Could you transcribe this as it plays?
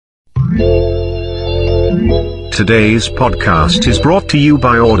Today's podcast is brought to you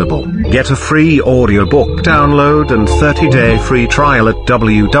by Audible. Get a free audiobook download and 30-day free trial at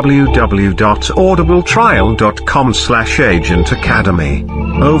www.audibletrial.com/Agent Academy.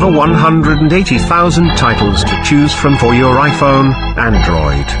 Over 180,000 titles to choose from for your iPhone,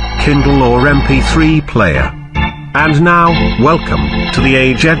 Android, Kindle or MP3 player. And now, welcome to the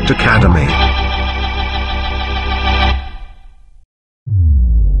Agent Academy.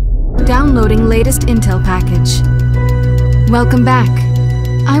 Downloading latest intel package. Welcome back.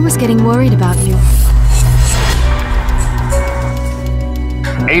 I was getting worried about you.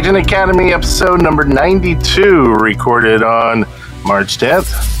 Agent Academy episode number 92, recorded on March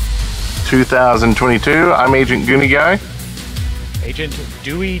 10th, 2022. I'm Agent Goonie Guy. Agent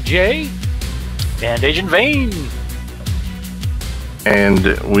DeweyJ. And Agent Vane.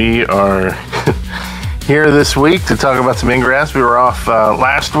 And we are here this week to talk about some Ingress. We were off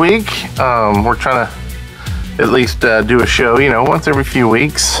last week. We're trying to at least do a show, once every few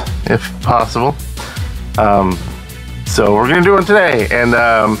weeks, if possible. So we're going to do it today. And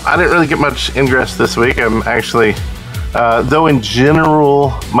I didn't really get much Ingress this week. I'm actually, though in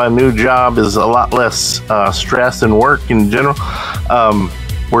general, my new job is a lot less stress and work in general.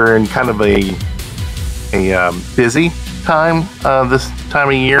 We're in kind of a busy time this time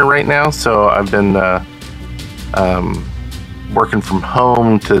of year right now. So I've been working from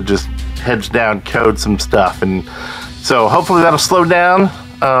home to just heads down code some stuff, and so hopefully that'll slow down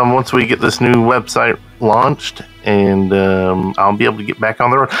once we get this new website launched, and I'll be able to get back on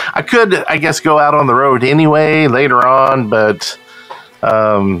the road. I could, I guess, go out on the road anyway later on, but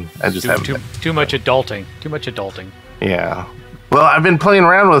I just haven't. Too much adulting. Too much adulting. Yeah. Well, I've been playing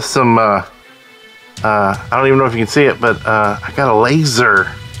around with some. I don't even know if you can see it, but I got a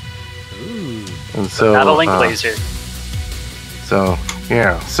laser. Ooh. And so not a link laser. So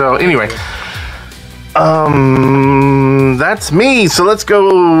yeah. So anyway, that's me. So let's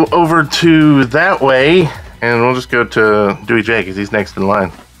go over to that way, and we'll just go to DeweyJ because he's next in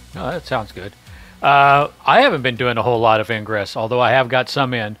line. Oh, that sounds good. I haven't been doing a whole lot of Ingress, although I have got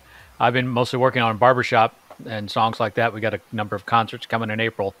some in. I've been mostly working on barbershop and songs like that. We got a number of concerts coming in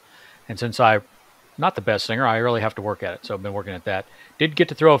April, and since I'm not the best singer, I really have to work at it. So I've been working at that. Did get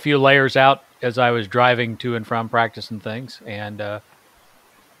to throw a few layers out as I was driving to and from practice and things, and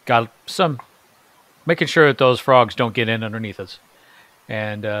got some making sure that those frogs don't get in underneath us.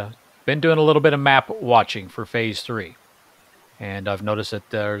 And been doing a little bit of map watching for Phase 3. And I've noticed that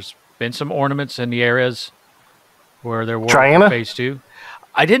there's been some ornaments in the areas where there were Triana? Phase 2.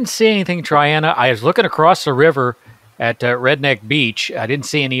 I didn't see anything Triana. I was looking across the river at Redneck Beach. I didn't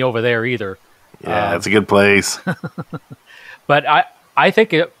see any over there either. Yeah, it's a good place. But I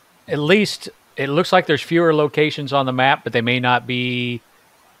think at least it looks like there's fewer locations on the map, but they may not be.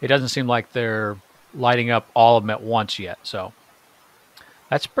 It doesn't seem like they're lighting up all of them at once yet. So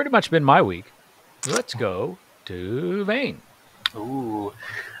that's pretty much been my week. Let's go to Vane. Ooh,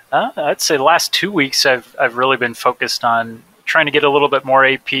 I'd say the last 2 weeks I've really been focused on trying to get a little bit more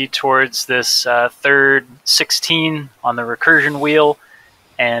AP towards this third 16 on the recursion wheel,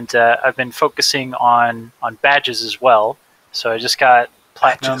 and I've been focusing on badges as well. So I just got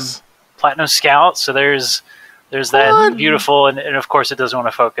platinum scout. So there's that beautiful, and of course it doesn't want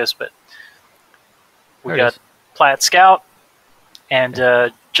to focus, but we got plat scout,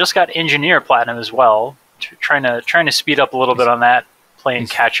 and just got engineer platinum as well. Trying to speed up a little bit on that, playing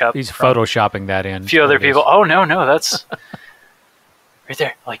catch up. He's photoshopping that in. A few other people. Oh no, that's right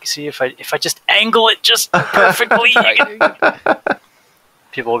there. Like, see if I just angle it just perfectly.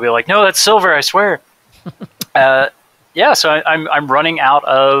 People will be like, no, that's silver, I swear. Yeah, so I'm running out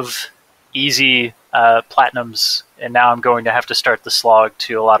of easy platinums, and now I'm going to have to start the slog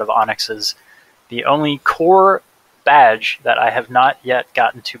to a lot of onyxes. The only core badge that I have not yet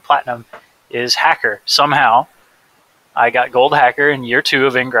gotten to platinum is Hacker. Somehow, I got gold Hacker in year 2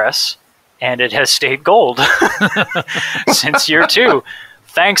 of Ingress, and it has stayed gold since year 2.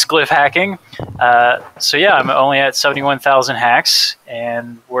 Thanks, glyph hacking. So yeah, I'm only at 71,000 hacks,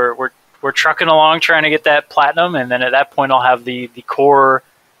 and we're trucking along trying to get that platinum, and then at that point I'll have the core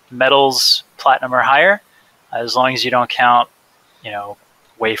metals platinum or higher, as long as you don't count,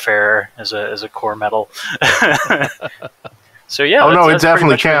 Wayfarer as a core metal. So yeah. Oh no, it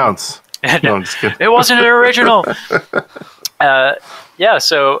definitely counts. No, I'm just kidding. It wasn't an original. Yeah,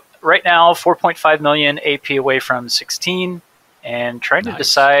 so right now 4.5 million AP away from 16. And trying to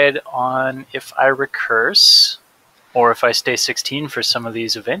decide on if I recurse or if I stay 16 for some of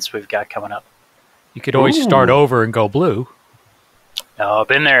these events we've got coming up. You could always start over and go blue. Oh,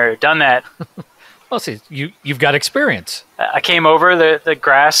 been there, done that. Well, see, you've got experience. I came over, the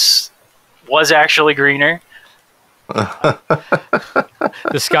grass was actually greener. The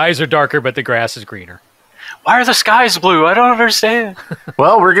skies are darker, but the grass is greener. Why are the skies blue? I don't understand.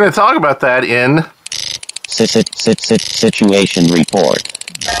 Well, we're going to talk about that in Situation report.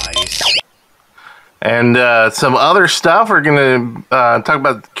 Nice. and some other stuff. We're going to talk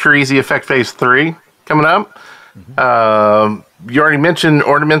about Kureze Effect Phase 3 coming up. You already mentioned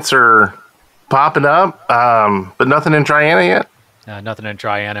ornaments are popping up, but nothing in Triana yet? Nothing in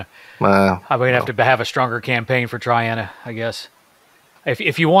Triana. I'm going to have a stronger campaign for Triana, I guess.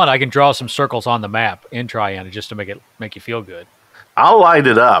 If you want, I can draw some circles on the map in Triana just to make you feel good. I'll light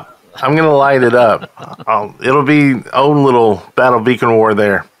it up. I'm going to light it up. It'll be own little battle beacon war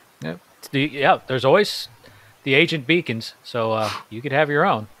there. Yeah, there's always the agent beacons, so you could have your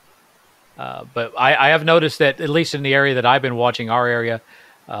own. But I have noticed that, at least in the area that I've been watching, our area,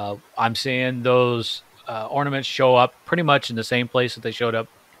 I'm seeing those ornaments show up pretty much in the same place that they showed up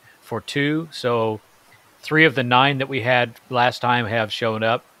for 2. So 3 of the 9 that we had last time have shown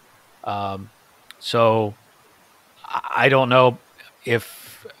up. So I don't know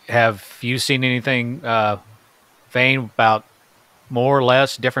have you seen anything, Vane, about more or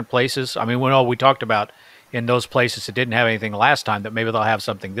less different places? I mean, we talked about in those places that didn't have anything last time that maybe they'll have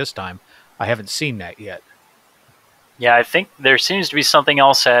something this time. I haven't seen that yet. Yeah, I think there seems to be something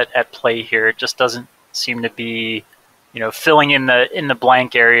else at play here. It just doesn't seem to be, filling in the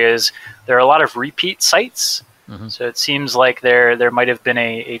blank areas. There are a lot of repeat sites, so it seems like there might have been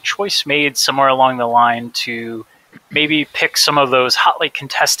a choice made somewhere along the line to maybe pick some of those hotly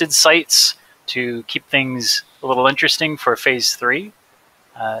contested sites to keep things a little interesting for Phase 3.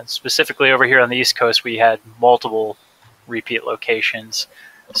 Specifically over here on the East Coast, we had multiple repeat locations.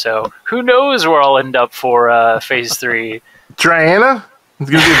 So who knows where I'll end up for Phase 3. Triana? It's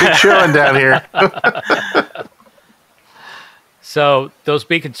going to be a big showing down here. So those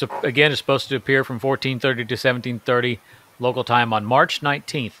beacons, again, are supposed to appear from 14:30 to 17:30 local time on March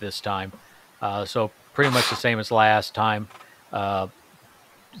 19th this time. So pretty much the same as last time.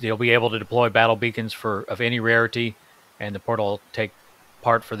 You'll be able to deploy battle beacons of any rarity, and the portal will take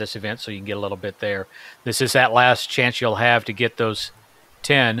part for this event, so you can get a little bit there. This is that last chance you'll have to get those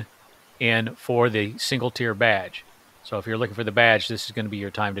 10 in for the single tier badge. So if you're looking for the badge, this is going to be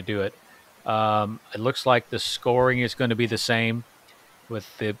your time to do it. It looks like the scoring is going to be the same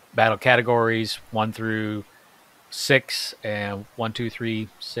with the battle categories 1 through 6 and 1, 2, 3,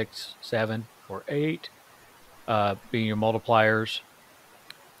 6, 7, or 8 being your multipliers.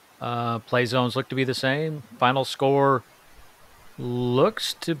 Play zones look to be the same. Final score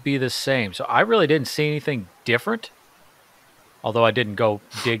looks to be the same. So I really didn't see anything different, although I didn't go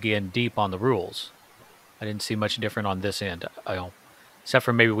dig in deep on the rules. I didn't see much different on this end, except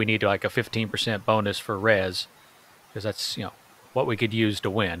for maybe we need like a 15% bonus for res, because that's what we could use to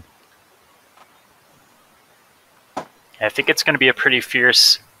win. I think it's going to be a pretty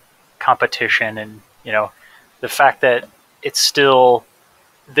fierce competition, and the fact that it's still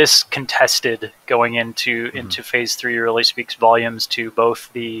this contested going into Phase 3 really speaks volumes to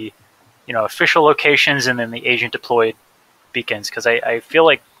both the official locations and then the agent deployed beacons, because I feel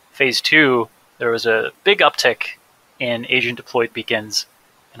like Phase 2 there was a big uptick in agent deployed beacons,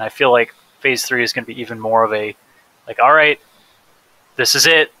 and I feel like Phase 3 is going to be even more of a all right, this is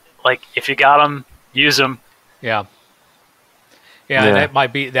it, if you got them, use them. Yeah, and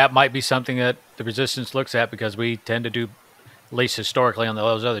that might be something that the Resistance looks at, because we tend to do, at least historically on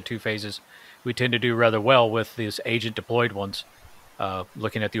those other 2 phases, we tend to do rather well with these agent deployed ones,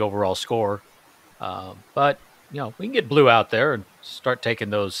 looking at the overall score. But we can get blue out there and start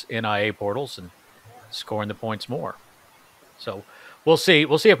taking those NIA portals and scoring the points more. So we'll see.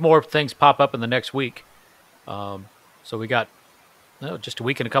 We'll see if more things pop up in the next week. So we got just a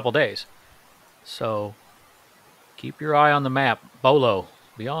week and a couple days. So keep your eye on the map. Bolo,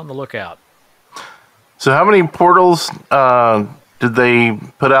 be on the lookout. So how many portals did they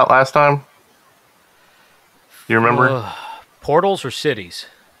put out last time? Do you remember? Portals or cities?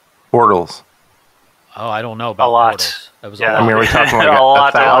 Portals. Oh, I don't know about a lot. Portals. That was Yeah. a lot. I mean, are we talking like A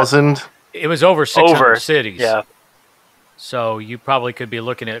lot, 1,000? It was over 600 cities. Yeah. So you probably could be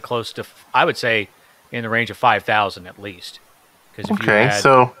looking at close to, I would say, in the range of 5,000 at least. Okay,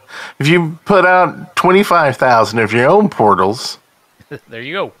 so if you put out 25,000 of your own portals, there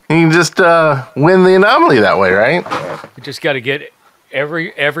you go. you can just win the anomaly that way, right? You just got to get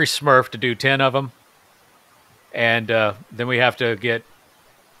every Smurf to do 10 of them, and then we have to get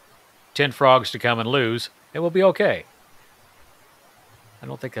 10 frogs to come and lose, and we'll be okay. I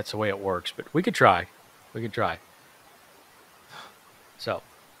don't think that's the way it works, but we could try. We could try. So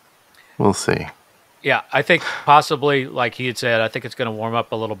we'll see. Yeah, I think possibly, like he had said, I think it's going to warm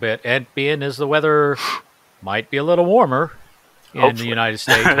up a little bit. And being as the weather might be a little warmer in Hopefully. the United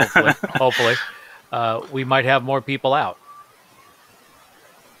States, hopefully, we might have more people out.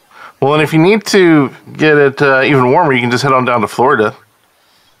 Well, and if you need to get it even warmer, you can just head on down to Florida.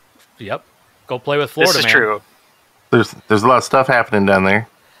 Yep. Go play with Florida, This is man. true. There's a lot of stuff happening down there.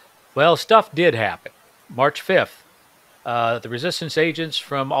 Well, stuff did happen. March 5th. The resistance agents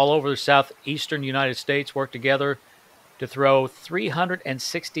from all over the southeastern United States worked together to throw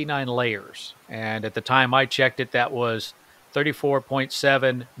 369 layers. And at the time I checked it, that was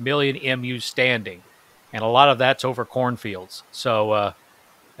 34.7 million MU standing. And a lot of that's over cornfields. So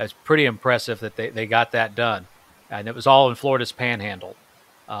that's pretty impressive that they got that done. And it was all in Florida's Panhandle.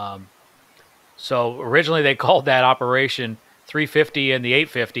 So originally they called that operation 350 and the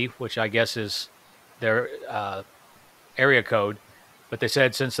 850, which I guess is their area code. But they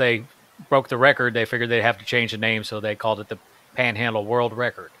said since they broke the record, they figured they'd have to change the name, so they called it the Panhandle World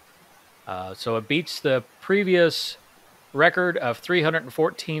Record. So it beats the previous record of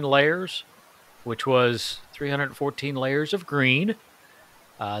 314 layers, which was 314 layers of green.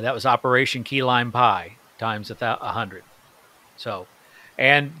 That was Operation Key Lime Pie times 100. So,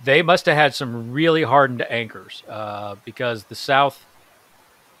 and they must have had some really hardened anchors because I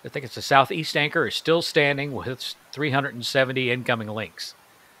think it's the southeast anchor is still standing with 370 incoming links.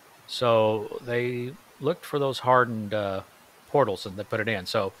 So they looked for those hardened portals and they put it in.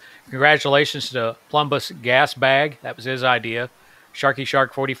 So congratulations to Plumbus Gas Bag. That was his idea. Sharky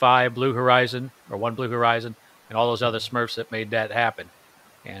Shark 45, Blue Horizon, or One Blue Horizon, and all those other Smurfs that made that happen.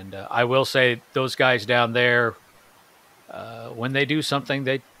 And I will say those guys down there, when they do something,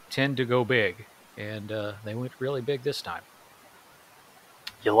 they tend to go big. And they went really big this time.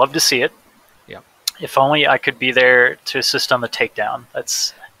 You love to see it. Yeah. If only I could be there to assist on the takedown.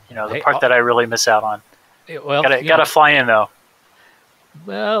 That's the part that I really miss out on. Well, gotta fly in though.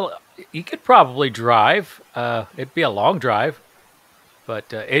 Well, you could probably drive. It'd be a long drive,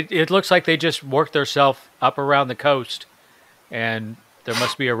 but it looks like they just worked themselves up around the coast, and there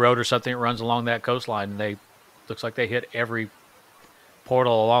must be a road or something that runs along that coastline, and looks like they hit every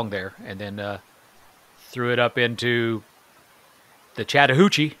portal along there, and then threw it up into the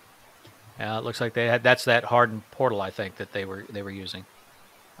Chattahoochee. It looks like that's that hardened portal, I think, that they were using.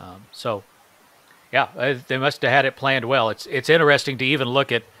 So, yeah, they must have had it planned well. It's interesting to even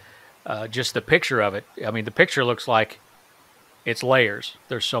look at just the picture of it. I mean, the picture looks like it's layers.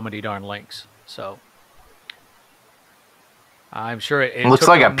 There's so many darn links. So, I'm sure it looks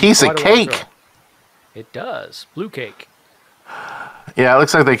like a piece of cake. It does. Blue cake. Yeah, it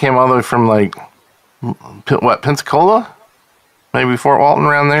looks like they came all the way from Pensacola? Maybe Fort Walton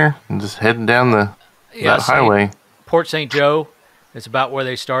around there, and just heading down that highway. Port St. Joe is about where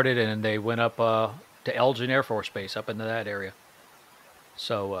they started, and they went up to Elgin Air Force Base, up into that area.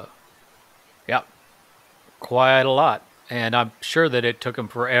 So, yeah, quite a lot. And I'm sure that it took them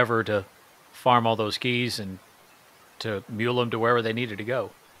forever to farm all those keys and to mule them to wherever they needed to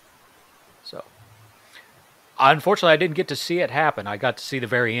go. So, unfortunately, I didn't get to see it happen. I got to see the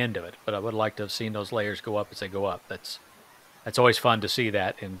very end of it, but I would like to have seen those layers go up as they go up. That's always fun to see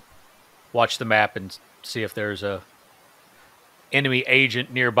that and watch the map and see if there's a enemy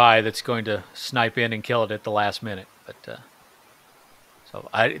agent nearby that's going to snipe in and kill it at the last minute. But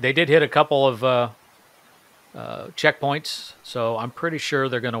they did hit a couple of checkpoints, so I'm pretty sure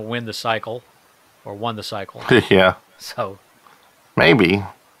they're going to win the cycle or won the cycle. Yeah. So maybe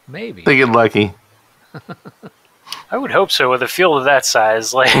they get lucky. I would hope so with a field of that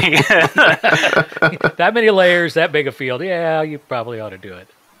size. Like that many layers, that big a field. Yeah, you probably ought to do it.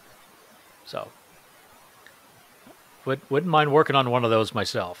 So, wouldn't mind working on one of those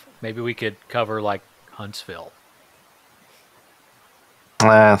myself. Maybe we could cover like Huntsville.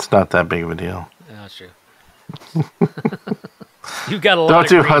 It's not that big of a deal. Yeah, that's true. You've got a lot. Don't of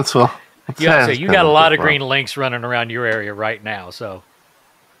do green, Huntsville. you got a lot of green links running around your area right now, so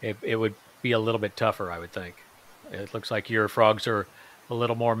it would be a little bit tougher, I would think. It looks like your frogs are a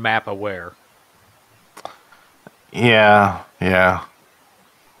little more map aware. Yeah.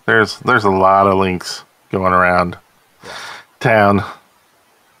 There's a lot of links going around town.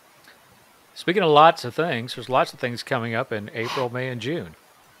 Speaking of lots of things, there's lots of things coming up in April, May, and June.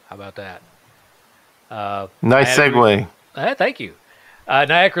 How about that? Nice segue. Thank you.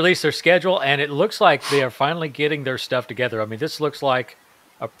 Niantic released their schedule, and it looks like they are finally getting their stuff together. I mean, this looks like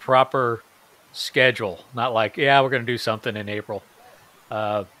a proper schedule, not like, we're going to do something in April.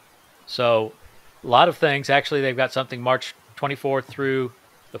 So a lot of things. Actually, they've got something March 24th through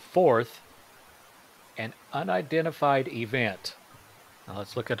the 4th, an unidentified event. Now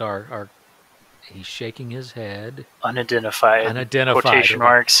let's look at our He's shaking his head. Unidentified. Unidentified. Quotation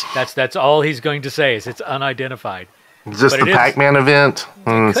marks. That's all he's going to say is it's unidentified. Is this the Pac-Man event?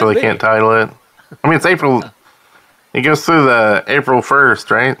 So they can't title it. I mean, it's April. It goes through the April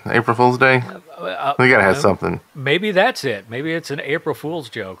 1st, right? April Fool's Day. They gotta have something. Maybe that's it. Maybe it's an April Fool's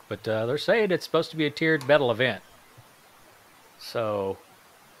joke. But they're saying it's supposed to be a tiered metal event. So,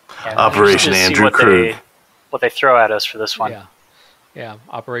 Operation Andrew Krug. What they throw at us for this one? Yeah.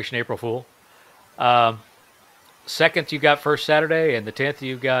 Operation April Fool. 2nd, you got first Saturday, and the 10th,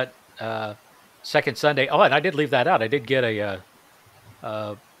 you got second Sunday. Oh, and I did leave that out. I did get I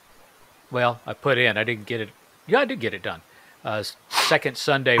put in. I didn't get it. Yeah, I did get it done. Second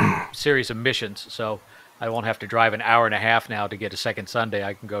Sunday series of missions, so I won't have to drive an hour and a half now to get a second Sunday.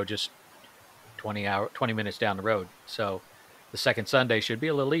 I can go just 20 minutes down the road. So the second Sunday should be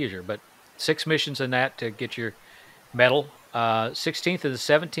a little easier. But 6 missions in that to get your medal. 16th to the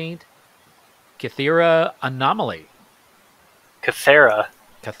 17th, Kythera Anomaly. Kythera.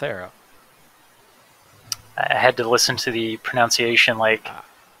 I had to listen to the pronunciation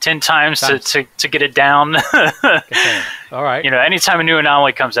 10 times to get it down. All right. Anytime a new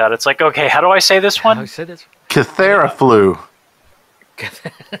anomaly comes out, it's like, okay, how do I say this one? How do I say this? Kythera flu.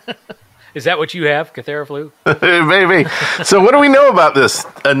 Is that what you have, Kythera flu? Maybe. So what do we know about this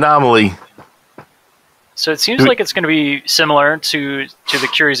anomaly? So it seems like it's going to be similar to the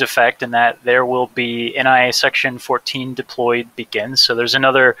Kureze effect in that there will be NIA Section 14 deployed begins. So there's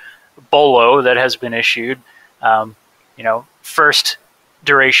another BOLO that has been issued. First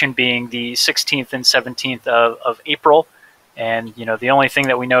duration being the 16th and 17th of April. And, the only thing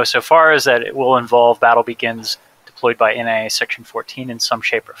that we know so far is that it will involve battle begins deployed by NIA Section 14 in some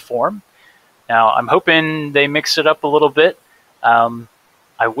shape or form. Now, I'm hoping they mix it up a little bit.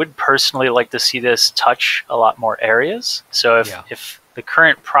 I would personally like to see this touch a lot more areas. So if the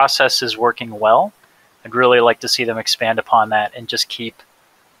current process is working well, I'd really like to see them expand upon that and just keep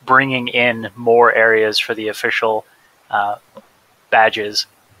bringing in more areas for the official badges.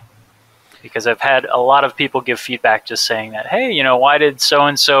 Because I've had a lot of people give feedback just saying that, hey, why did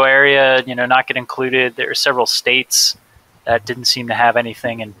so-and-so area, not get included? There are several states that didn't seem to have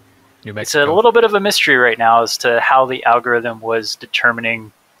anything, and it's a little bit of a mystery right now as to how the algorithm was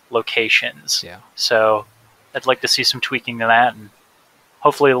determining locations. Yeah. So I'd like to see some tweaking to that, and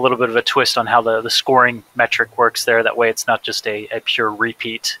hopefully a little bit of a twist on how the scoring metric works there. That way it's not just a pure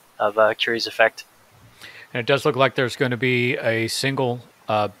repeat of Kureze effect. And it does look like there's going to be a single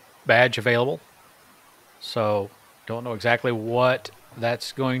badge available. So don't know exactly what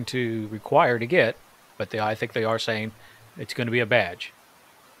that's going to require to get, but I think they are saying it's going to be a badge.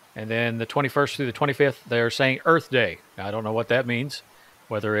 And then the 21st through the 25th, they're saying Earth Day. Now, I don't know what that means,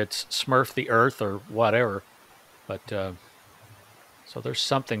 whether it's Smurf the Earth or whatever. But so there's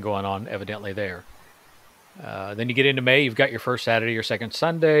something going on evidently there. Then you get into May, you've got your first Saturday, your second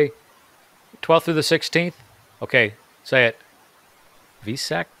Sunday, 12th through the 16th. Okay, say it.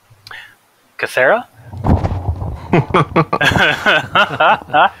 VSAC? Kythera?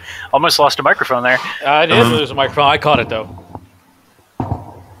 Almost lost a microphone there. I did lose a microphone. I caught it, though.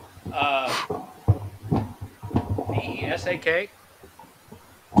 VSAK?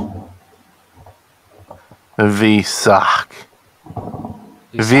 VSAC.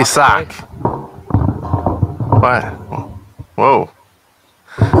 VSAC. What? Whoa.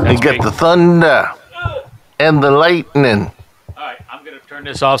 You get the thunder and the lightning. All right, I'm going to turn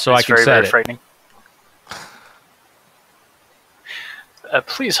this off so I can very, set very it. Frightening.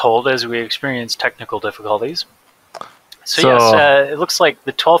 Please hold as we experience technical difficulties. So yes, it looks like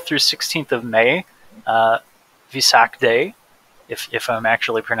the 12th through 16th of May, Visak Day, if I'm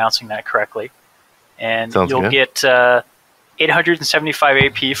actually pronouncing that correctly. And Sounds you'll good. get 875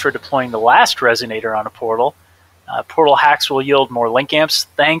 AP for deploying the last resonator on a portal. Portal hacks will yield more link amps.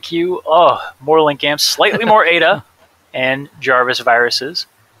 Thank you. Oh, more link amps, slightly more ADA, and Jarvis viruses.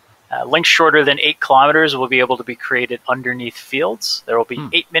 Links shorter than 8 kilometers will be able to be created underneath fields. There will be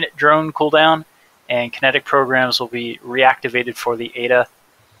 8-minute drone cooldown, and kinetic programs will be reactivated for the ADA,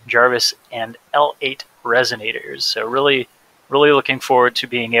 Jarvis, and L8 resonators. So really looking forward to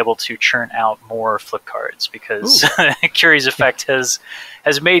being able to churn out more flip cards, because Kureze effect has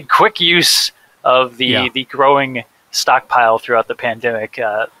made quick use of the growing stockpile throughout the pandemic.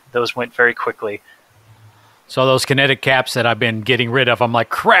 Those went very quickly. So those kinetic caps that I've been getting rid of, I'm like,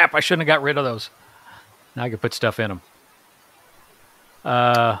 crap, I shouldn't have got rid of those. Now I can put stuff in them.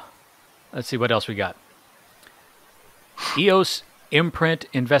 Let's see what else we got. EOS Imprint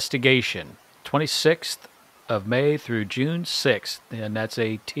Investigation, 26th of May through June 6th. And that's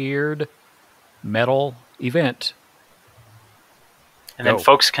a tiered metal event. and then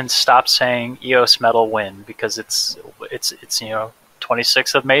folks can stop saying EOS Metal win because it's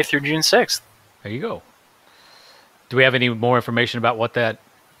 26th of May through June 6th. There you go. Do we have any more information about what that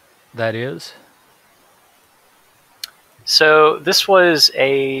is? So this was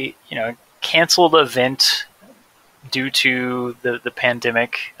a canceled event due to the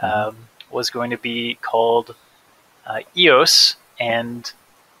pandemic. Was going to be called EOS, and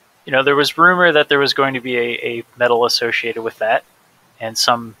there was rumor that there was going to be a medal associated with that and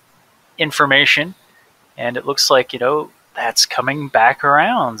some information, and it looks like that's coming back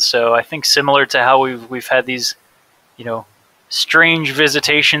around. So I think similar to how we've had these strange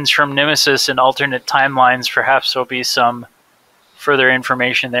visitations from Nemesis in alternate timelines, perhaps there'll be some further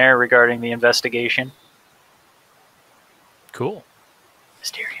information there regarding the investigation. Cool.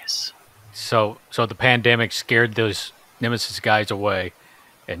 Mysterious. So the pandemic scared those Nemesis guys away,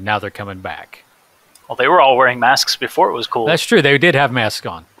 and now they're coming back. Well, they were all wearing masks before it was cool. That's true. They did have masks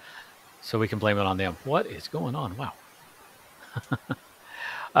on, so we can blame it on them. What is going on?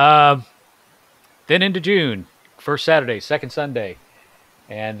 Wow. Then into June, first Saturday, second Sunday,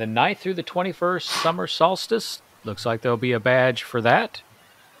 and the 9th through the 21st, summer solstice. Looks like there'll be a badge for that.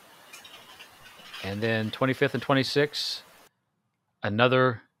 And then 25th and 26th,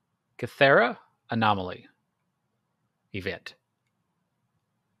 another Cathera Anomaly event.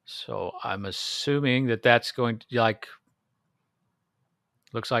 So I'm assuming that's going to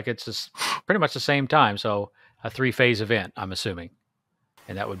looks like it's pretty much the same time. So a 3-phase event, I'm assuming.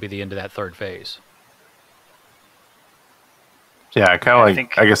 And that would be the end of that third phase. Yeah, kind of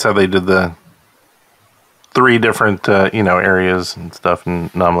I guess how they did the 3 different, areas and stuff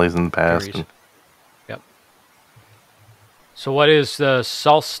and anomalies in the past. Yep. So what is the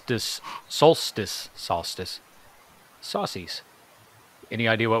solstice? Saucies. Any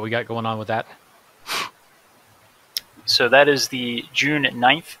idea what we got going on with that? So that is the June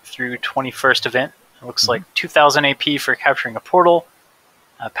 9th through 21st event. It looks like 2,000 AP for capturing a portal.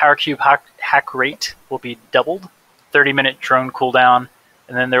 Power cube hack rate will be doubled. 30-minute drone cooldown.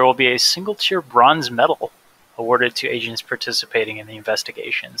 And then there will be a single-tier bronze medal awarded to agents participating in the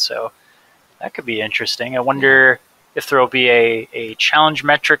investigation. So that could be interesting. I wonder if there will be a challenge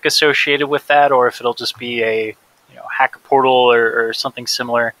metric associated with that, or if it'll just be a hack a portal or something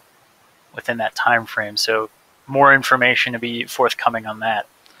similar within that time frame. So more information to be forthcoming on that.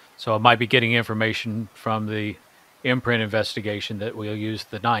 So I might be getting information from the imprint investigation that we'll use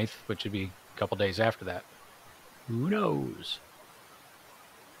the 9th, which would be a couple days after that. Who knows?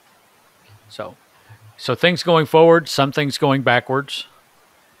 So things going forward, some things going backwards.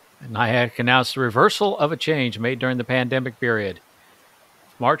 And Niantic announced the reversal of a change made during the pandemic period.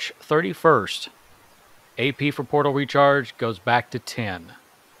 March 31st, AP for portal recharge goes back to 10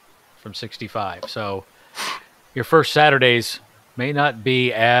 from 65. So your first Saturdays may not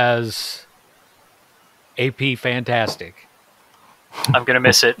be as AP fantastic. I'm going to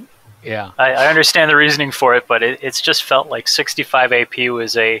miss it. Yeah. I understand the reasoning for it, but it's just felt like 65 AP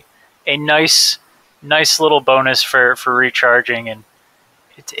was a nice little bonus for recharging, and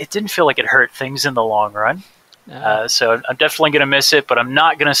it didn't feel like it hurt things in the long run. So I'm definitely going to miss it, but I'm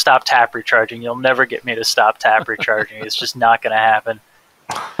not going to stop tap recharging. You'll never get me to stop tap recharging. It's just not going to happen.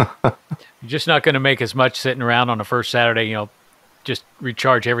 You're just not going to make as much sitting around on the first Saturday, just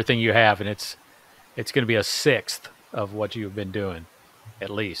recharge everything you have, and it's going to be a 1/6 of what you've been doing, at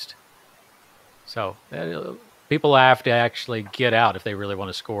least. So people have to actually get out if they really want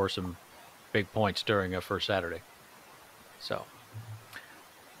to score some big points during a first Saturday. So,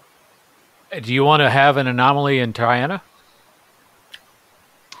 do you want to have an anomaly in Triana?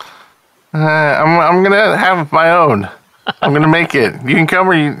 I'm gonna have my own. I'm gonna make it. You can come,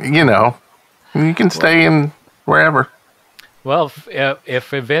 or you can stay in wherever. Well,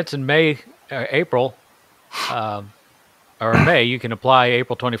 if events in May, April, or May, you can apply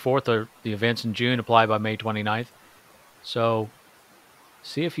April 24th, or the events in June apply by May 29th. So,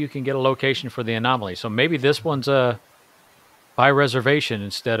 see if you can get a location for the anomaly. So maybe this one's by reservation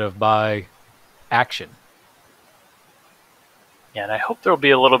instead of by action. Yeah, and I hope there'll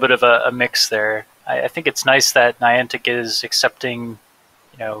be a little bit of a mix there. I think it's nice that Niantic is accepting,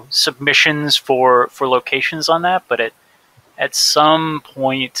 submissions for locations on that. But at some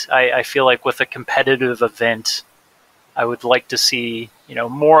point, I feel like with a competitive event, I would like to see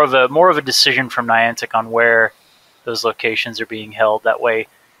more of a decision from Niantic on where those locations are being held. That way,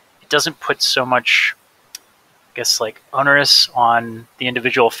 it doesn't put so much, I guess, like onerous on the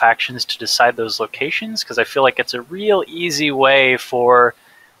individual factions to decide those locations, because I feel like it's a real easy way for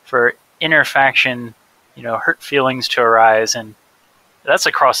inter-faction, hurt feelings to arise, and that's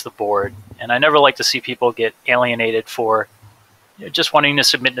across the board. And I never like to see people get alienated for, just wanting to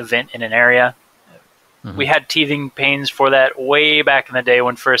submit an event in an area. We had teething pains for that way back in the day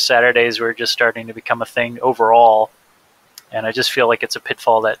when First Saturdays were just starting to become a thing overall. And I just feel like it's a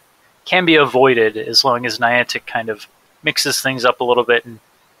pitfall that can be avoided as long as Niantic kind of mixes things up a little bit and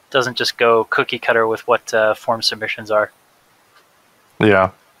doesn't just go cookie cutter with what form submissions are.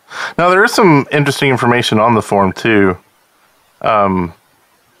 Yeah. Now, there is some interesting information on the form, too.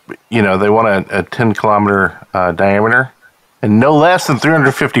 You know, they want a 10-kilometer diameter and no less than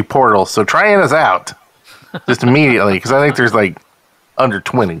 350 portals. So try us out just immediately, because I think there's like under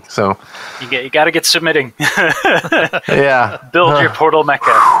 20. So you got to get submitting. Yeah. Build your portal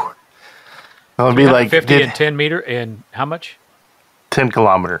mecca. It'll be like 50 and 10 meter in how much?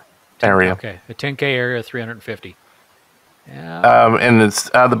 10-kilometer area. Okay, a 10K area, 350. Yeah. And it's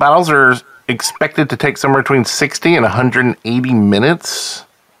the battles are expected to take somewhere between 60 and 180 minutes.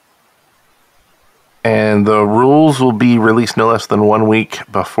 And the rules will be released no less than 1 week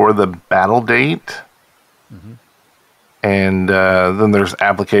before the battle date. And then there's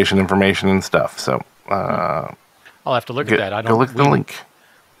application information and stuff. So I'll have to look at that. Go look at the link.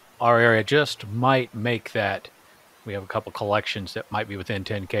 Our area just might make that. We have a couple collections that might be within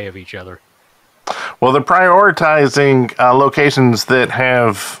 10K of each other. Well, they're prioritizing locations that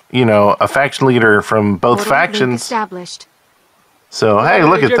have, you know, a faction leader from both Portal link factions. established. So, hey,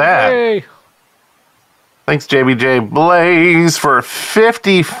 look at that. Thanks, JBJ Blaze, for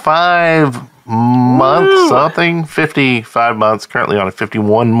 55 months, something. 55 months, currently on a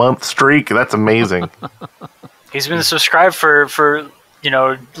 51-month streak. That's amazing. He's been subscribed for you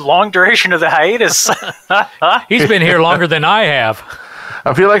know, long duration of the hiatus. He's been here longer than I have.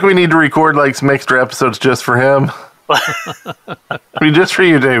 I feel like we need to record like some extra episodes just for him. I mean, just for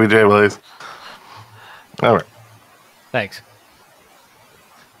you, JBJ Blaze. All right. Thanks.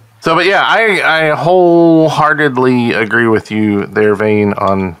 So, but yeah, I wholeheartedly agree with you there, Vane,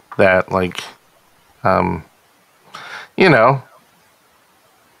 on that. Like, you know,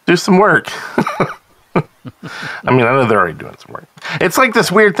 do some work. I mean, I know they're already doing some work. It's like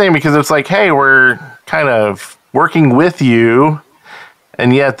this weird thing because it's like, hey, we're kind of working with you,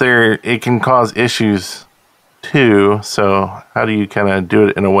 and yet it can cause issues too. So how do you kind of do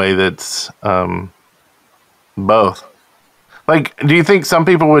it in a way that's both? Like, do you think some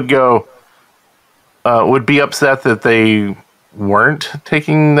people would be upset that they weren't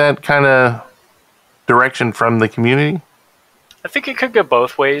taking that kind of direction from the community? I think it could go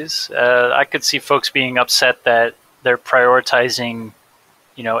both ways. I could see folks being upset that they're prioritizing,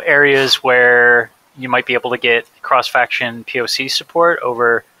 you know, areas where you might be able to get cross-faction POC support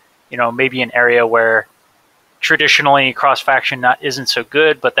over, you know, maybe an area where traditionally cross-faction isn't so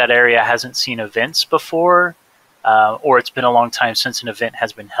good, but that area hasn't seen events before, or it's been a long time since an event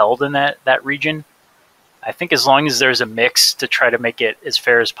has been held in that region. I think as long as there's a mix to try to make it as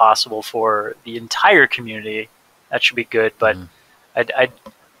fair as possible for the entire community, that should be good. But I'd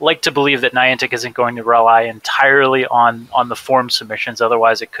like to believe that Niantic isn't going to rely entirely on the form submissions.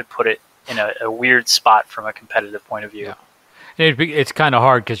 Otherwise, it could put it in a weird spot from a competitive point of view. Yeah. It's kind of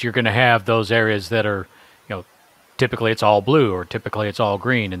hard because you're going to have those areas that are, you know, typically it's all blue or typically it's all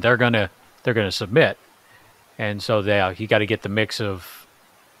green, and they're going to submit. And so you got to get the mix of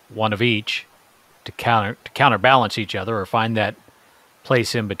one of each to counterbalance each other or find that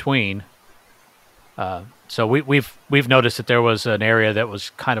place in between. So we've noticed that there was an area that was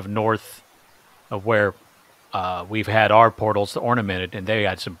kind of north of where we've had our portals ornamented, and they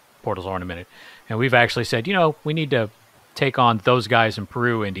had some portals ornamented. And we've actually said, you know, we need to take on those guys in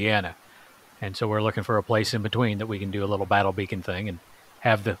Peru, Indiana. And so we're looking for a place in between that we can do a little battle beacon thing and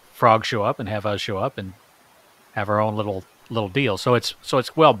have the frog show up and have us show up and have our own little deal. So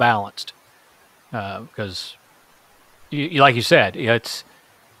it's well balanced because, like you said, it's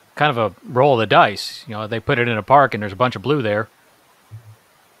kind of a roll of the dice. You know, they put it in a park and there's a bunch of blue there.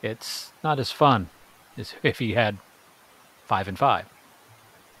 It's not as fun as if you had 5 and 5.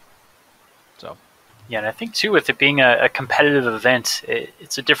 So, yeah, and I think too, with it being a competitive event,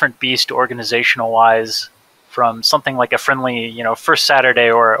 it's a different beast organizational wise from something like a friendly, you know, first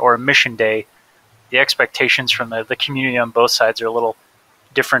Saturday or a mission day. The expectations from the community on both sides are a little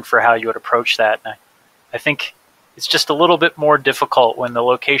different for how you would approach that. And I think it's just a little bit more difficult when the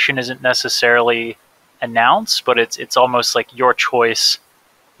location isn't necessarily announced, but it's almost like your choice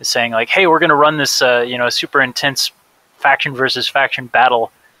is saying like, hey, we're going to run this, you know, super intense faction versus faction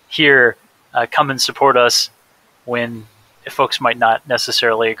battle here. Come and support us when folks might not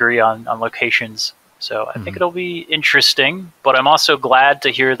necessarily agree on locations. So I think it'll be interesting, but I'm also glad to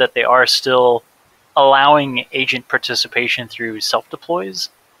hear that they are still allowing agent participation through self-deploys.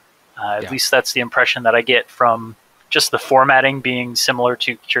 At least that's the impression that I get from just the formatting being similar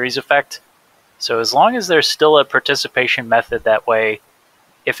to Kureze Effect. So as long as there's still a participation method that way,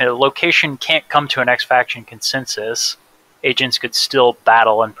 if a location can't come to an X faction consensus, agents could still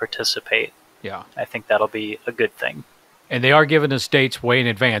battle and participate. Yeah. I think that'll be a good thing. And they are giving us dates way in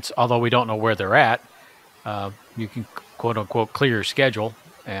advance, although we don't know where they're at. You can quote unquote clear your schedule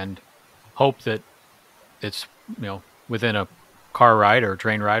and hope that it's within a car ride or a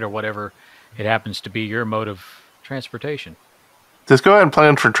train ride or whatever it happens to be your mode of transportation. Just go ahead and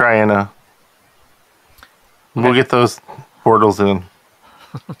plan for Triana. We'll get those portals in.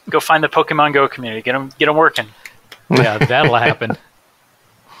 Go find the Pokemon Go community. Get them working. Yeah, that'll happen.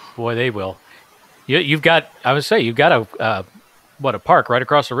 Boy, they will. You've got a park right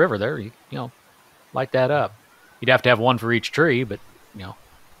across the river there. You light that up. You'd have to have one for each tree, but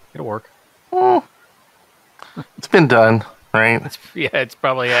it'll work. It's been done, right? It's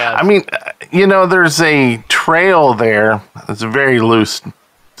probably has. I mean, there's a trail there. It's very loose.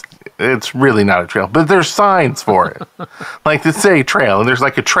 It's really not a trail, but there's signs for it. Like to say trail, and there's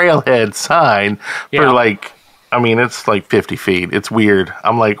like a trailhead sign for like, I mean, it's like 50 feet. It's weird.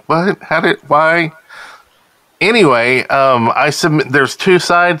 I'm like, what? Why? Anyway, there's two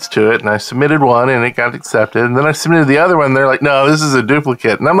sides to it, and I submitted one, and it got accepted. And then I submitted the other one, and they're like, no, this is a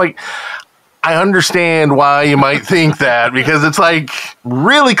duplicate. And I'm like, I understand why you might think that, because it's like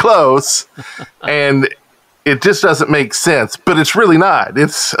really close, and it just doesn't make sense. But it's really not.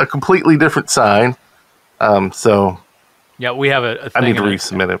 It's a completely different sign. So yeah, we have a thing I need to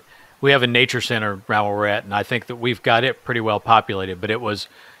resubmit it. We have a nature center around where we're at, and I think that we've got it pretty well populated. But it was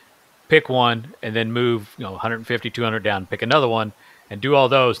pick one and then move 150, 200 down, pick another one, and do all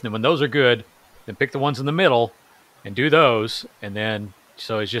those. And then when those are good, then pick the ones in the middle and do those. And then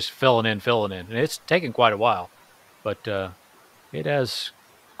so it's just filling in. And it's taken quite a while. But it has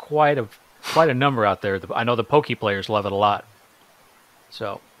quite a number out there. I know the Poke players love it a lot.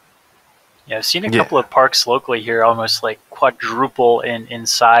 So yeah, I've seen a couple of parks locally here almost like quadruple in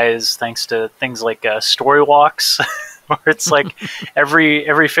size thanks to things like story walks, where it's like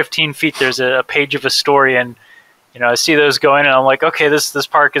every 15 feet there's a page of a story, and I see those going, and I'm like, okay, this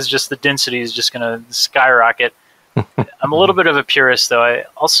park is just, the density is just going to skyrocket. I'm a little bit of a purist, though.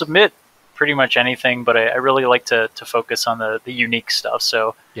 I'll submit pretty much anything, but I really like to focus on the unique stuff.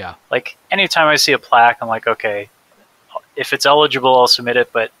 So yeah, like anytime I see a plaque, I'm like, okay, if it's eligible, I'll submit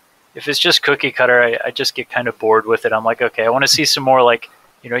it, but if it's just cookie cutter, I just get kind of bored with it. I'm like, okay, I want to see some more like,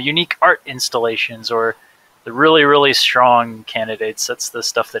 unique art installations or the really, really strong candidates. That's the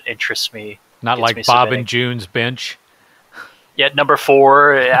stuff that interests me. Not like Bob submitting. And June's bench. Yeah, number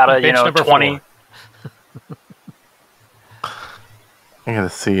 4 out of 20. I gotta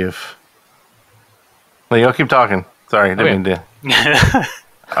see if. No, y'all keep talking. Sorry, I didn't mean to.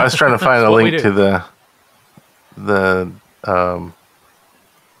 I was trying to find a link to the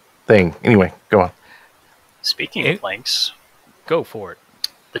thing. Anyway, go on. Speaking of links, go for it.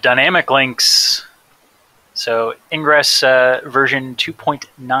 The dynamic links. So Ingress version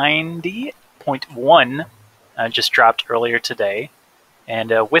 2.90.1 just dropped earlier today,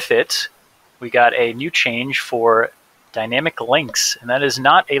 and with it, we got a new change for dynamic links, and that is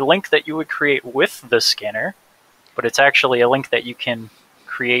not a link that you would create with the scanner, but it's actually a link that you can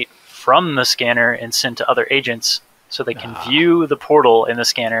create from the scanner and send to other agents so they can view the portal in the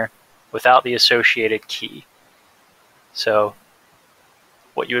scanner without the associated key. So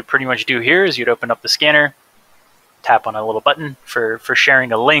what you would pretty much do here is you'd open up the scanner, tap on a little button for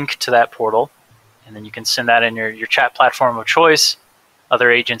sharing a link to that portal, and then you can send that in your chat platform of choice. Other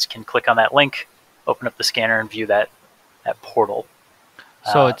agents can click on that link, open up the scanner, and view that portal.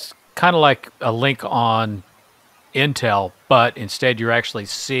 So it's kind of like a link on Intel, but instead you're actually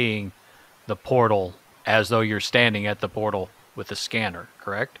seeing the portal as though you're standing at the portal with the scanner,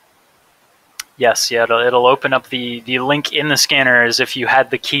 correct? Yes, yeah, it'll open up the link in the scanner as if you had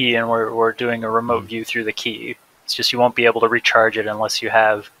the key and we're doing a remote view through the key. It's just you won't be able to recharge it unless you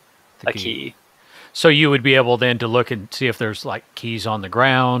have a key. So you would be able then to look and see if there's like keys on the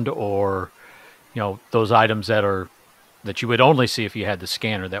ground or those items that you would only see if you had the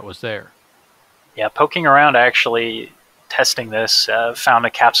scanner that was there. Yeah, poking around, actually testing this, found a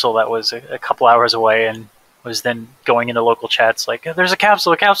capsule that was a couple hours away and was then going into local chats like, there's a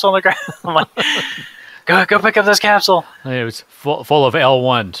capsule on the ground. I'm like, go pick up this capsule. It was full of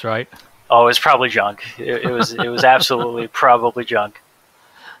L1s, right? Oh, it was probably junk. It was absolutely probably junk.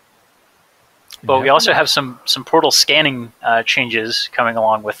 But we also have some portal scanning changes coming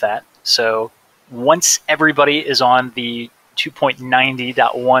along with that. So once everybody is on the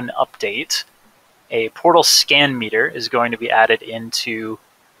 2.90.1 update, a portal scan meter is going to be added into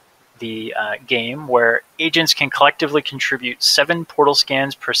the game, where agents can collectively contribute 7 portal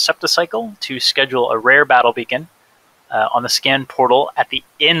scans per septicycle to schedule a rare battle beacon on the scan portal at the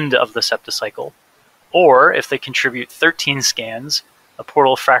end of the septicycle. Or if they contribute 13 scans, a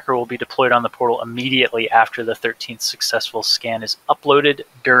portal fracker will be deployed on the portal immediately after the 13th successful scan is uploaded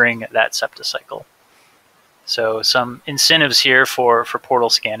during that septicycle. So some incentives here for portal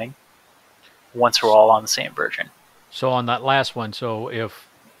scanning once we're all on the same version. So on that last one, so if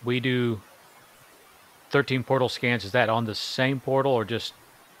we do 13 portal scans, is that on the same portal or just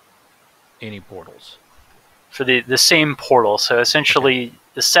any portals? For the same portal. So essentially,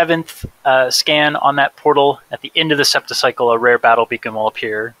 the 7th scan on that portal, at the end of the septicycle, a rare battle beacon will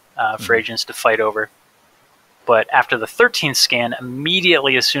appear for agents to fight over. But after the 13th scan,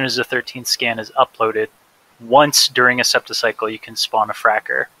 immediately as soon as the 13th scan is uploaded, once during a septicycle, you can spawn a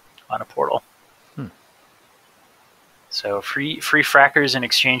fracker on a portal. So free frackers in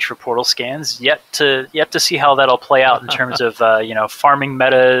exchange for portal scans. Yet to see how that'll play out in terms of farming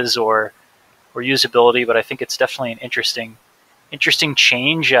metas or usability, but I think it's definitely an interesting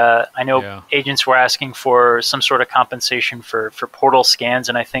change. I know agents were asking for some sort of compensation for portal scans,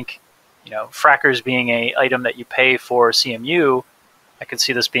 and I think frackers being a item that you pay for CMU, I could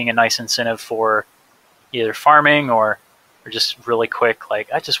see this being a nice incentive for either farming or just really quick,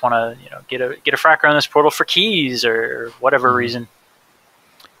 like I just want to get a fracker on this portal for keys or whatever reason.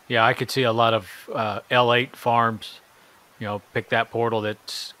 Yeah, I could see a lot of L8 farms, pick that portal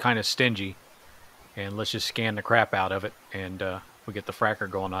that's kind of stingy, and let's just scan the crap out of it, and we get the fracker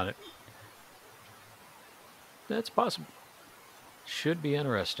going on it. That's possible. Should be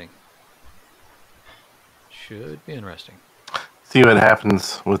interesting. Should be interesting. See what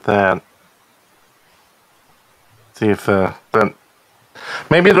happens with that. See if then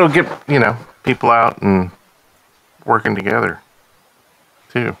maybe it'll get people out and working together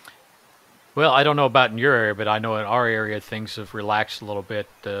too. Well, I don't know about in your area, but I know in our area things have relaxed a little bit.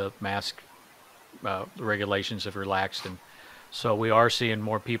 The mask regulations have relaxed, and so we are seeing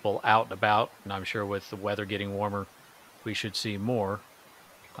more people out and about. And I'm sure with the weather getting warmer, we should see more.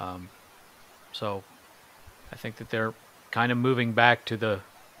 So I think that they're kind of moving back to the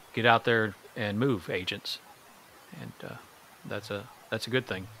get out there and move agents. And that's a good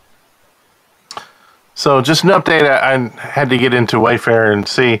thing. So just an update. I had to get into Wayfair and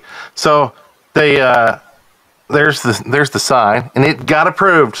see. So they there's the sign, and it got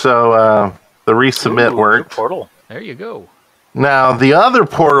approved. So the resubmit worked. Portal. There you go. Now the other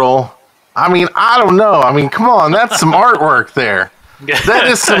portal. I mean, I don't know. I mean, come on, that's some artwork there. That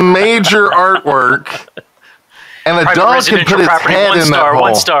is some major artwork. And a dog can put its head in that hole.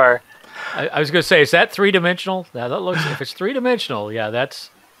 1 star. I was going to say, is that 3-dimensional? Now that looks. If it's 3-dimensional, yeah, that's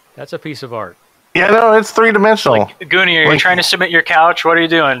a piece of art. Yeah, no, it's 3-dimensional. Like, Goonie, are you trying to submit your couch? What are you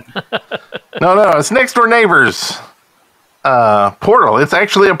doing? No, it's next door neighbors portal. It's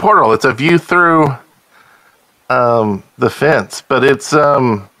actually a portal. It's a view through the fence, but it's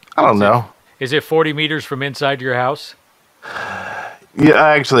I don't know. Is it 40 meters from inside your house? Yeah,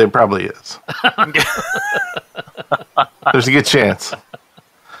 actually, it probably is. There's a good chance.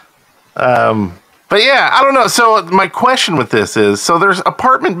 But yeah, I don't know. So my question with this is, so there's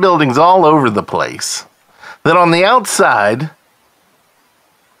apartment buildings all over the place that on the outside,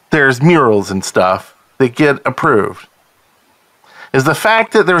 there's murals and stuff that get approved. Is the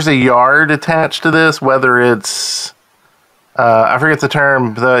fact that there's a yard attached to this, whether it's, I forget the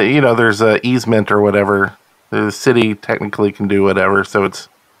term, there's a easement or whatever. The city technically can do whatever, so it's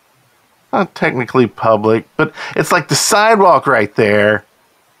not technically public, but it's like the sidewalk right there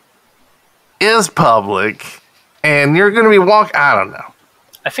is public, and you're going to be walking. I don't know.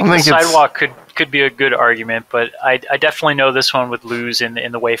 I think the sidewalk could be a good argument, but I definitely know this one would lose in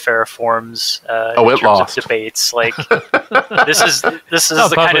the Wayfarer forums. In terms lost. Of debates. Like this is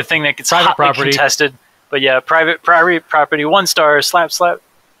the kind of thing that gets hotly contested. But yeah, private property, 1 star, slap.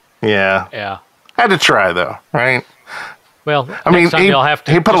 Yeah. Had to try though, right? Well, I mean,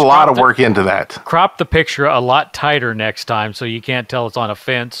 he put a lot of work into that. Crop the picture a lot tighter next time, so you can't tell it's on a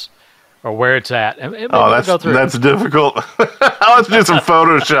fence or where it's at. That's difficult. I'll have to do some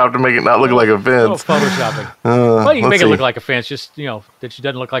Photoshop to make it not look like a fence. Photoshopping. Well, you can make it look like a fence, just that it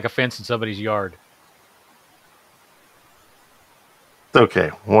doesn't look like a fence in somebody's yard. It's okay,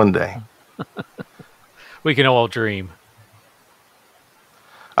 one day. We can all dream.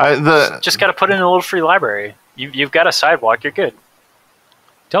 Just got to put in a little free library. You've got a sidewalk. You're good.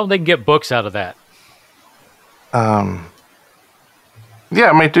 Tell them they can get books out of that. Yeah,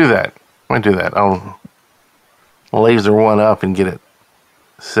 I might do that. I'll laser one up and get it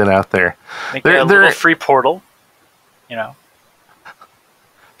sit out there. Make a little free portal.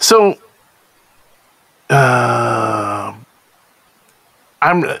 So, how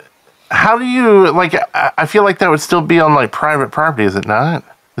do you, like, I feel like that would still be on, like, private property, is it not?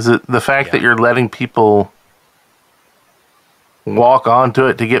 Is it the fact that you're letting people walk onto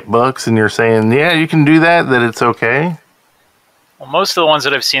it to get books and you're saying, yeah, you can do that it's okay? Well, most of the ones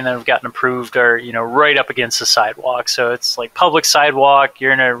that I've seen that have gotten approved are, right up against the sidewalk. So it's like public sidewalk,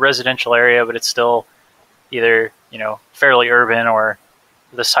 you're in a residential area, but it's still either, fairly urban, or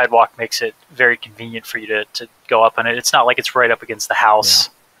the sidewalk makes it very convenient for you to go up on it. It's not like it's right up against the house.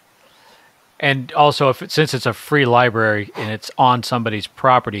 Yeah. And also, since it's a free library and it's on somebody's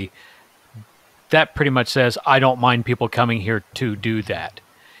property, that pretty much says, I don't mind people coming here to do that.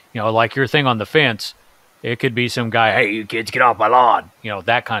 Like your thing on the fence, it could be some guy, hey, you kids, get off my lawn.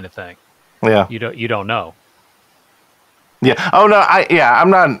 That kind of thing. Yeah. You don't know. Yeah. Oh, no, I'm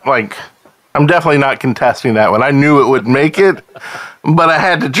not, like, I'm definitely not contesting that one. I knew it would make it, but I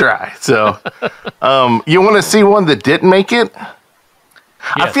had to try. So, you want to see one that didn't make it?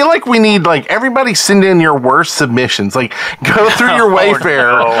 Yes. I feel like we need, like, everybody send in your worst submissions. Like, go through your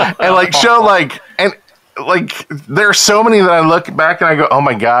Wayfair and, like, show, like, and, like, there are so many that I look back and I go, oh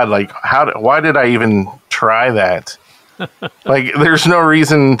my God, like, why did I even try that? Like, there's no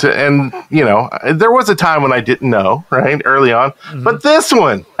reason to, and, there was a time when I didn't know, right, early on. Mm-hmm. But this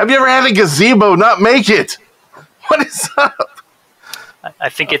one, have you ever had a gazebo not make it? What is up? I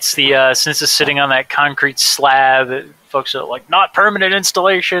think it's the, since it's sitting on that concrete slab, folks are like, not permanent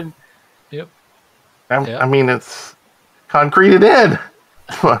installation. Yep. I mean, it's concreted in.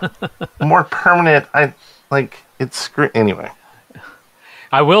 More permanent. Anyway.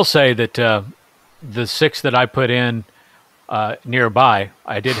 I will say that the 6 that I put in nearby,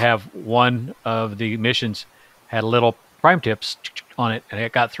 I did have one of the missions had a little prime tips on it, and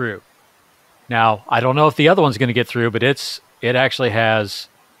it got through. Now, I don't know if the other one's going to get through, but it actually has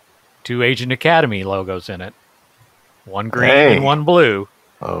 2 Agent Academy logos in it. One green and one blue.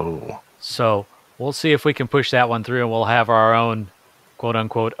 Oh. So we'll see if we can push that one through, and we'll have our own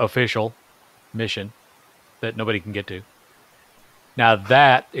quote-unquote official mission that nobody can get to. Now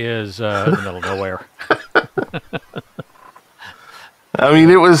that is in the middle of nowhere. I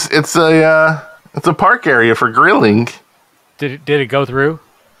mean, it's a park area for grilling. Did it go through?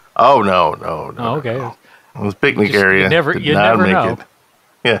 Oh no. Oh, okay. No. It was picnic area. You never know.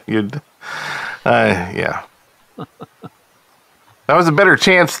 It. Yeah, yeah. That was a better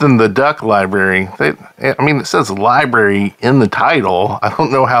chance than the duck library. It says library in the title. I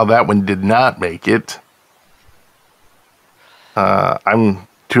don't know how that one did not make it. I'm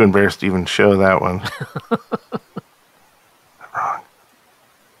too embarrassed to even show that one. Wrong.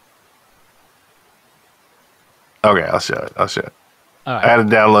 Okay, I'll show it. All right. I had to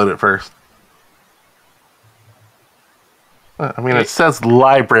download it first. It says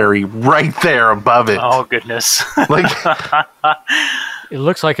library right there above it. Oh, goodness. Like, it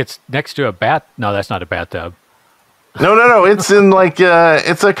looks like it's next to a bat. No, that's not a bathtub. No. It's in, like,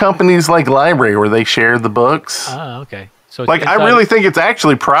 it's a company's, like, library where they share the books. Oh, okay. So, like, I really think it's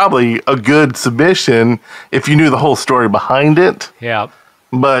actually probably a good submission if you knew the whole story behind it. Yeah.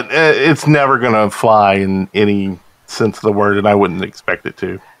 But it's never going to fly in any sense of the word, and I wouldn't expect it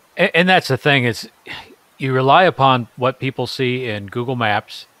to. And that's the thing, is you rely upon what people see in Google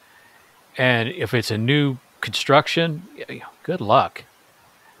Maps, and if it's a new construction, good luck.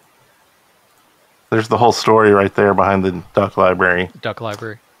 There's the whole story right there behind the duck library. Duck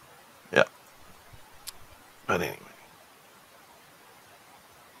library. Yeah. But anyway.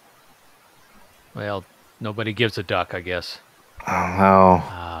 Well, nobody gives a duck, I guess.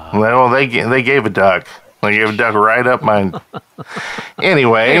 Oh, no. Well, they gave a duck. They gave a duck right up mine.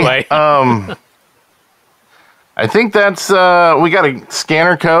 Anyway. I think that's, we got a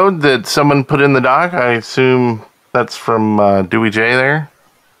scanner code that someone put in the doc. I assume that's from DeweyJ there.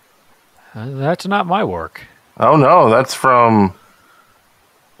 That's not my work. Oh, no, that's from,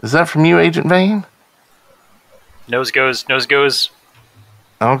 is that from you, Agent Vane? Nose goes.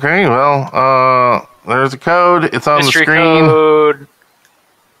 Okay, well, there's a code. It's on Mystery the screen. Code.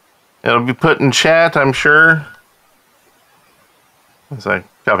 It'll be put in chat, I'm sure. As I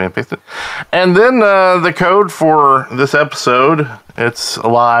copy and paste it. And then the code for this episode, it's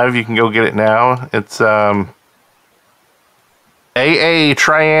live. You can go get it now. It's AA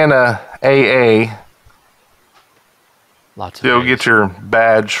Triana AA. Lots of Go get your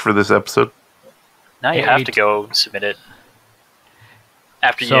badge for this episode. Now you have to go submit it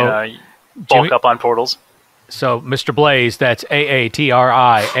after you bulk up on portals. So, Mr. Blaze, that's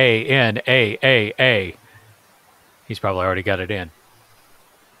AATRIANAAA. He's probably already got it in.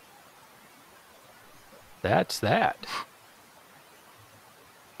 That's that.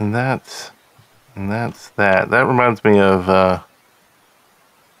 And that's that. That reminds me of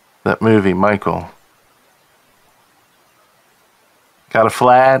that movie, Michael. Got a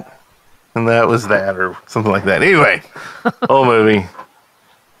flat, and that was that, or something like that. Anyway, whole movie.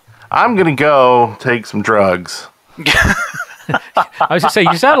 I'm gonna go take some drugs. I was gonna say,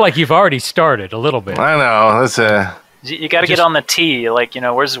 you sound like you've already started a little bit. I know. That's You got to get on the tea. Like,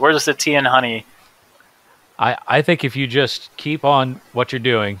 where's the tea and honey? I think if you just keep on what you're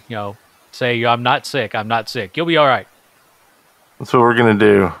doing, say, I'm not sick, you'll be all right. That's what we're gonna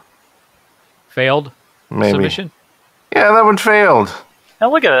do. Failed Maybe. submission? Yeah, that one failed.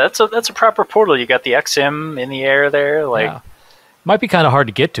 Now look at it. That's a proper portal. You got the XM in the air there. Like, Yeah. Might be kind of hard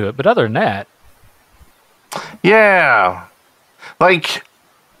to get to it, but other than that. Yeah. Like,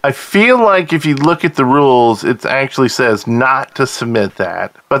 I feel like if you look at the rules, it actually says not to submit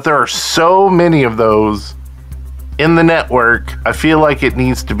that. But there are so many of those in the network, I feel like it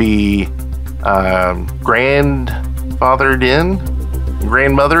needs to be grandfathered in?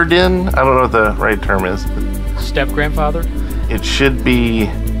 Grandmothered in? I don't know what the right term is. Step-grandfather? It should be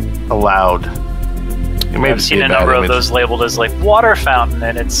allowed. I've seen a number of those labeled as like water fountain,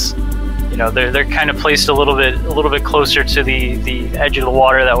 and it's they're kind of placed a little bit closer to the edge of the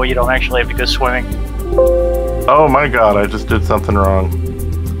water. That way you don't actually have to go swimming. Oh my god, I just did something wrong.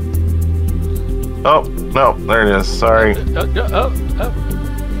 Oh, no, there it is. Sorry.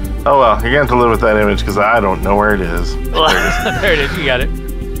 Oh well, you're going to have to live with that image because I don't know where it is. There it is, you got it.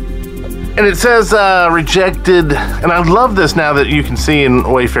 And it says rejected, and I love this now that you can see in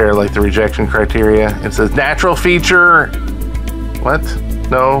Wayfair, like the rejection criteria. It says natural feature. What?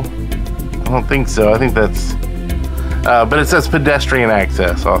 No, I don't think so. I think that's, but it says pedestrian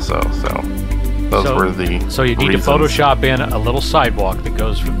access also. So those were the. So you need reasons. to Photoshop in a little sidewalk that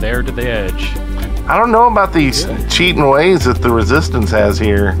goes from there to the edge. I don't know about these cheating ways that the Resistance has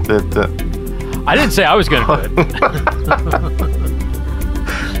here. That I didn't say I was going to do it.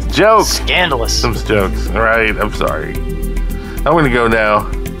 Joke. Scandalous. Some jokes. All right, I'm sorry. I'm going to go now.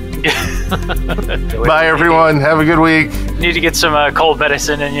 Bye, everyone. Have a good week. Need to get some cold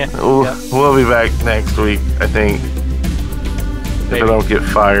medicine in you. We'll be back next week, I think. If I don't get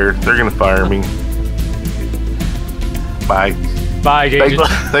fired. They're going to fire me. Bye. Bye, Jason.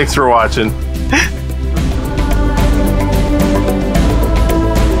 Thanks for watching.